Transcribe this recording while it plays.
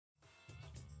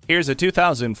Here's a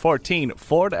 2014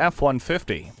 Ford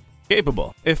F-150.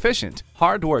 Capable, efficient,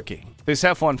 hard-working. This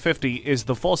F-150 is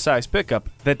the full-size pickup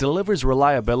that delivers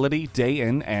reliability day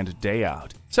in and day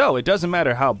out. So it doesn't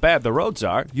matter how bad the roads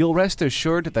are, you'll rest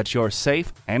assured that you're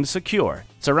safe and secure,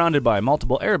 surrounded by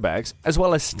multiple airbags as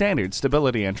well as standard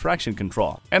stability and traction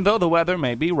control. And though the weather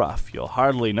may be rough, you'll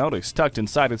hardly notice tucked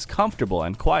inside its comfortable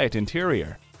and quiet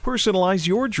interior. Personalize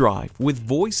your drive with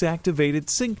voice-activated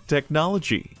sync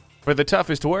technology. For the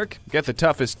toughest work, get the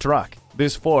toughest truck.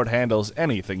 This Ford handles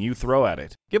anything you throw at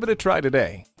it. Give it a try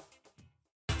today.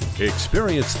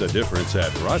 Experience the difference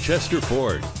at Rochester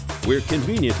Ford. We're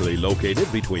conveniently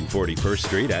located between 41st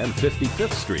Street and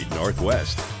 55th Street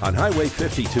Northwest on Highway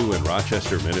 52 in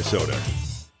Rochester, Minnesota.